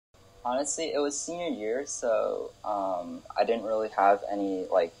Honestly, it was senior year, so I didn't really have any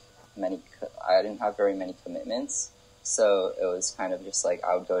I didn't have very many commitments. So it was kind of just like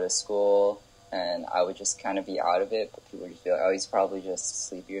I would go to school and I would just kind of be out of it, but people would just be like, "Oh, he's probably just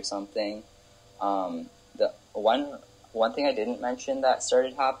sleepy or something." The one thing I didn't mention that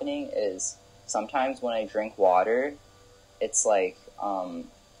started happening is sometimes when I drink water, it's like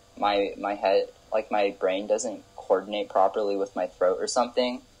my head, like my brain doesn't coordinate properly with my throat or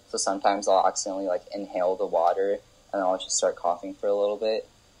something. So sometimes I'll accidentally like inhale the water and I'll just start coughing for a little bit.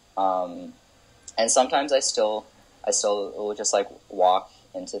 Um, and sometimes I still will just like walk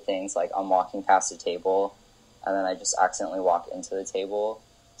into things, like I'm walking past a table and then I just accidentally walk into the table.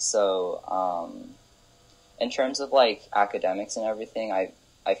 So in terms of like academics and everything, I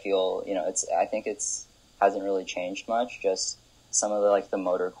feel, I think it's hasn't really changed much. Just some of the like the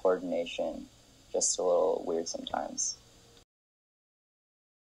motor coordination, just a little weird sometimes.